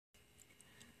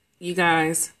You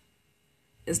guys,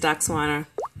 it's Doc Swanner.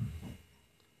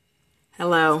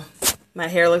 Hello. My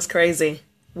hair looks crazy.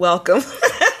 Welcome.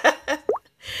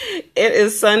 It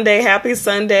is Sunday. Happy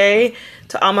Sunday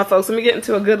to all my folks. Let me get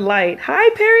into a good light.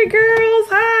 Hi, Perry girls.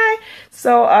 Hi.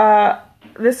 So,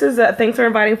 this is thanks for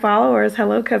inviting followers.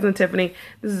 Hello, Cousin Tiffany.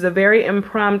 This is a very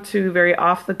impromptu, very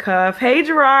off the cuff. Hey,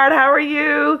 Gerard, how are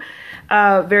you?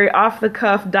 Very off the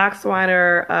cuff Doc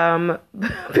Swanner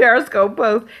Periscope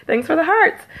post. Thanks for the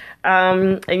hearts.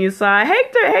 And you saw,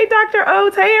 hey, Dr.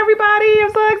 Oates. Hey, everybody.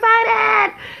 I'm so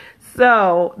excited.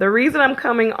 So the reason I'm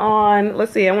coming on,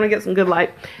 let's see, I want to get some good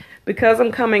light. Because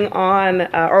I'm coming on,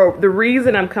 or the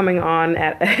reason I'm coming on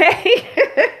at, hey,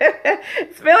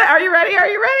 Spill it. Are you ready? Are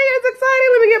you ready? It's exciting.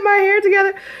 Let me get my hair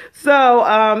together.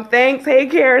 So, thanks. Hey,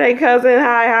 Karen. Hey, cousin.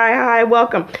 Hi.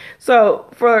 Welcome. So,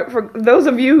 for those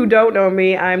of you who don't know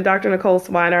me, I'm Dr. Nicole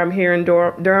Swiner. I'm here in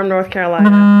Durham, North Carolina.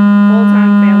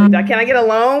 Full-time family doc. Can I get a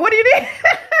loan? What do you need?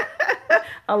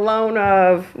 A loan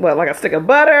of, what, like a stick of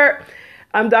butter?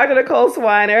 I'm Dr. Nicole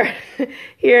Swiner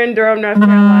here in Durham, North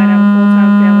Carolina. I'm a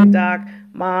full-time family doc,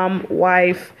 mom,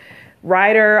 wife,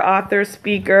 writer, author,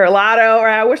 speaker, lotto, or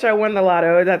I wish I won the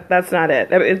lotto. That's not it.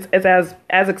 It's as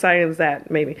exciting as that,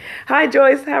 maybe. Hi,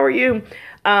 Joyce. How are you?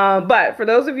 But for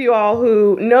those of you all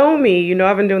who know me, you know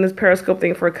I've been doing this Periscope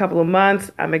thing for a couple of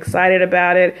months. I'm excited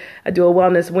about it. I do a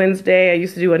Wellness Wednesday. I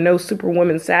used to do a No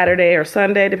Superwoman Saturday or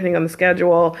Sunday, depending on the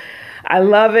schedule. I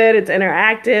love it. It's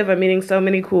interactive. I'm meeting so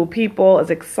many cool people. It's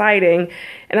exciting.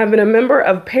 And I've been a member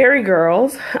of Perry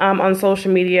Girls on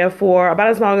social media for about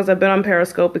as long as I've been on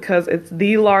Periscope because it's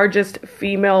the largest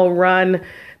female-run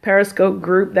Periscope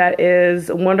group that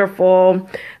is wonderful.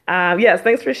 Yes,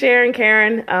 thanks for sharing,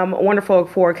 Karen. Wonderful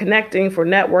for connecting, for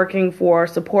networking, for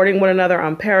supporting one another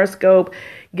on Periscope,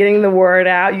 getting the word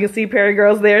out. You can see Perry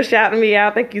Girls there shouting me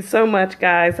out. Thank you so much,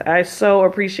 guys. I so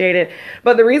appreciate it.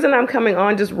 But the reason I'm coming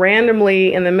on just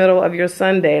randomly in the middle of your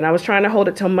Sunday, and I was trying to hold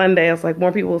it till Monday. I was like,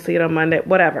 more people will see it on Monday,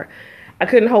 whatever. I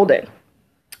couldn't hold it.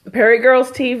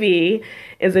 PerigirlsTV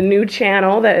is a new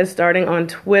channel that is starting on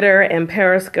Twitter and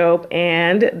Periscope,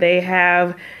 and they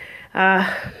have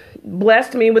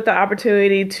blessed me with the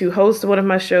opportunity to host one of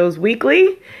my shows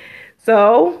weekly.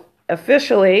 So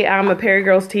officially, I'm a Perry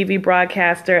Girls TV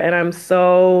broadcaster, and I'm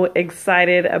so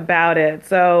excited about it.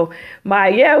 So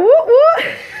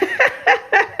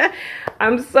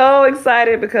I'm so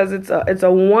excited because it's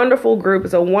a wonderful group.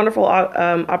 It's a wonderful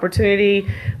opportunity.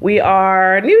 We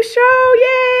are new show,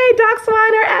 yay! Doc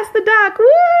Swiner, Ask the Doc. Woo!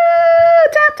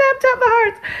 Tap the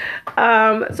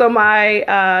hearts. So my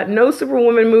No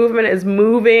Superwoman movement is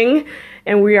moving.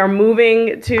 And we are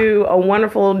moving to a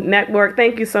wonderful network.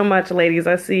 Thank you so much, ladies.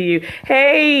 I see you.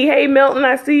 Hey, Milton,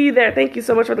 I see you there. Thank you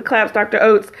so much for the claps, Dr.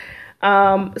 Oates.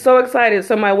 So excited.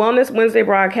 So my Wellness Wednesday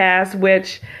broadcast,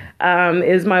 which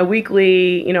is my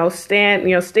weekly,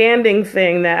 standing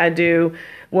thing that I do,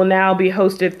 will now be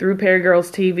hosted through Perry Girls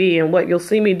TV. And what you'll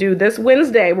see me do this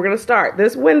Wednesday, we're going to start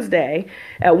this Wednesday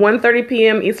at 1:30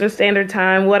 p.m. Eastern Standard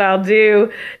Time. What I'll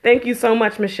do, thank you so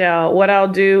much, Michelle. What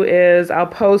I'll do is I'll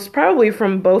post probably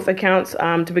from both accounts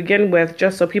to begin with,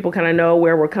 just so people kind of know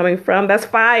where we're coming from. That's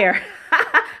fire.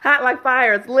 Hot like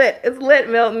fire. It's lit,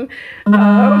 Milton.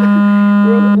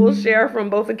 We'll share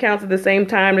from both accounts at the same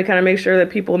time to kind of make sure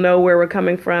that people know where we're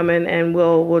coming from, and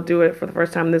we'll do it for the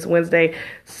first time this Wednesday.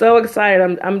 So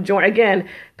excited. I'm joined again.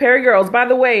 Perry Girls, by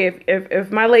the way,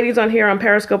 if my ladies on here on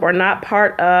Periscope are not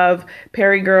part of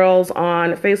Perry Girls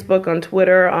on Facebook, on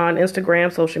Twitter, on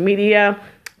Instagram, social media,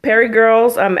 Perry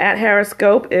Girls at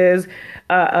Harriscope is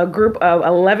a group of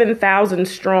 11,000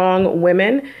 strong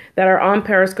women that are on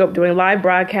Periscope doing live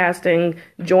broadcasting,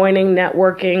 joining,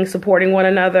 networking, supporting one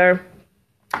another.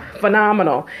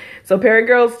 Phenomenal. So Perry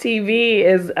Girls TV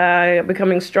is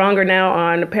becoming stronger now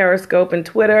on Periscope and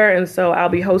Twitter, and so I'll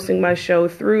be hosting my show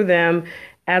through them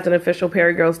as an official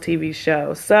Perry Girls TV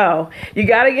show. So you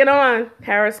got to get on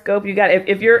Periscope. You got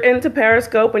if you're into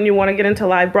Periscope and you want to get into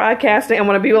live broadcasting and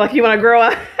want to be like you want to grow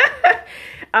up.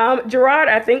 Gerard,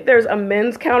 I think there's a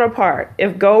men's counterpart.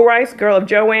 If Go Rice Girl, if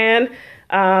Joanne,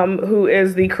 who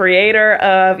is the creator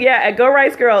of, at Go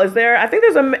Rice Girl, is there, I think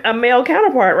there's a male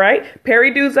counterpart, right?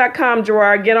 PerryDudes.com,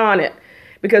 Gerard, get on it.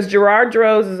 Because Gerard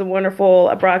Droz is a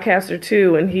wonderful broadcaster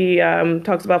too, and he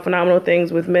talks about phenomenal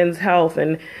things with men's health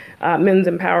and men's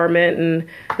empowerment and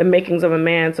the makings of a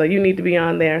man, so you need to be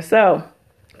on there. So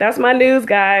that's my news,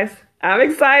 guys. I'm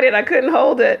excited. I couldn't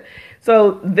hold it.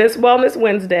 So this Wellness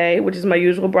Wednesday, which is my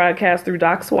usual broadcast through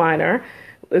Doc Swiner,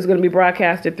 is going to be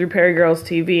broadcasted through Perry Girls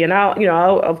TV. And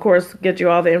I'll of course get you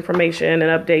all the information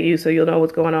and update you so you'll know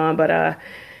what's going on. But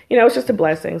it's just a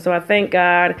blessing. So I thank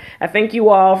God. I thank you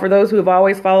all. For those who have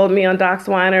always followed me on Doc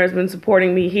Swiner, has been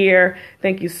supporting me here.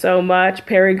 Thank you so much.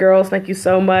 Perry Girls, thank you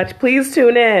so much. Please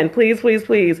tune in. Please, please,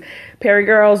 please. Perry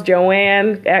Girls,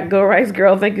 Joanne at Go Rice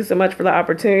Girl, thank you so much for the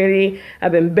opportunity.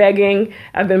 I've been begging.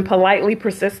 I've been politely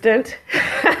persistent.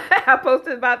 I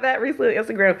posted about that recently on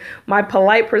Instagram. My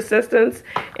polite persistence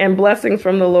and blessings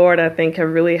from the Lord, I think, have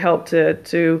really helped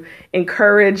to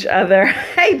encourage other.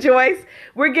 Hey, Joyce,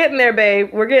 we're getting there, babe.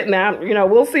 We're getting there.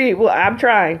 We'll see. I'm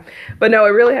trying. But no, it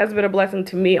really has been a blessing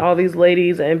to meet all these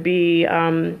ladies and be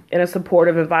in a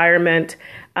supportive environment.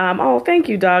 Thank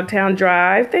you, Dogtown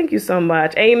Drive. Thank you so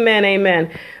much. Amen,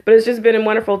 amen. But it's just been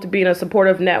wonderful to be in a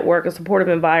supportive network, a supportive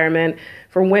environment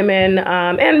for women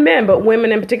and men, but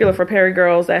women in particular for Perry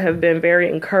Girls that have been very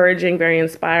encouraging, very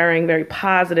inspiring, very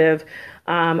positive.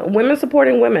 Women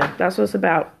supporting women. That's what it's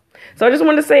about. So I just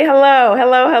wanted to say hello,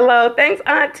 hello, hello. Thanks,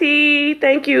 Auntie.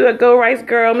 Thank you, Go Rice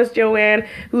Girl, Miss Joanne,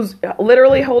 who's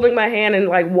literally holding my hand and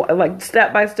like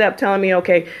step by step telling me,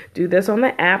 okay, do this on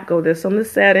the app, go this on the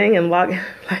setting, and log.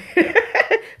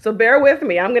 So bear with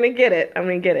me. I'm gonna get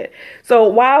it. So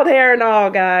wild hair and all,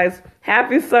 guys.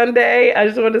 Happy Sunday. I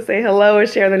just wanted to say hello and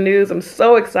share the news. I'm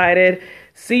so excited.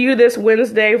 See you this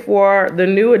Wednesday for the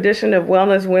new edition of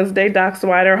Wellness Wednesday, Doc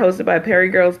Swiner, hosted by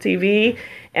PerigirlsTV.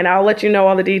 And I'll let you know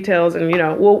all the details, and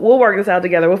we'll work this out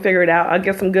together. We'll figure it out. I'll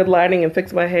get some good lighting and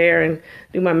fix my hair and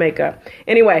do my makeup.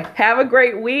 Anyway, have a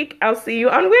great week. I'll see you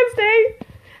on Wednesday.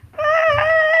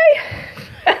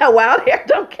 Bye. Wild hair,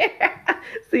 don't care.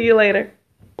 See you later.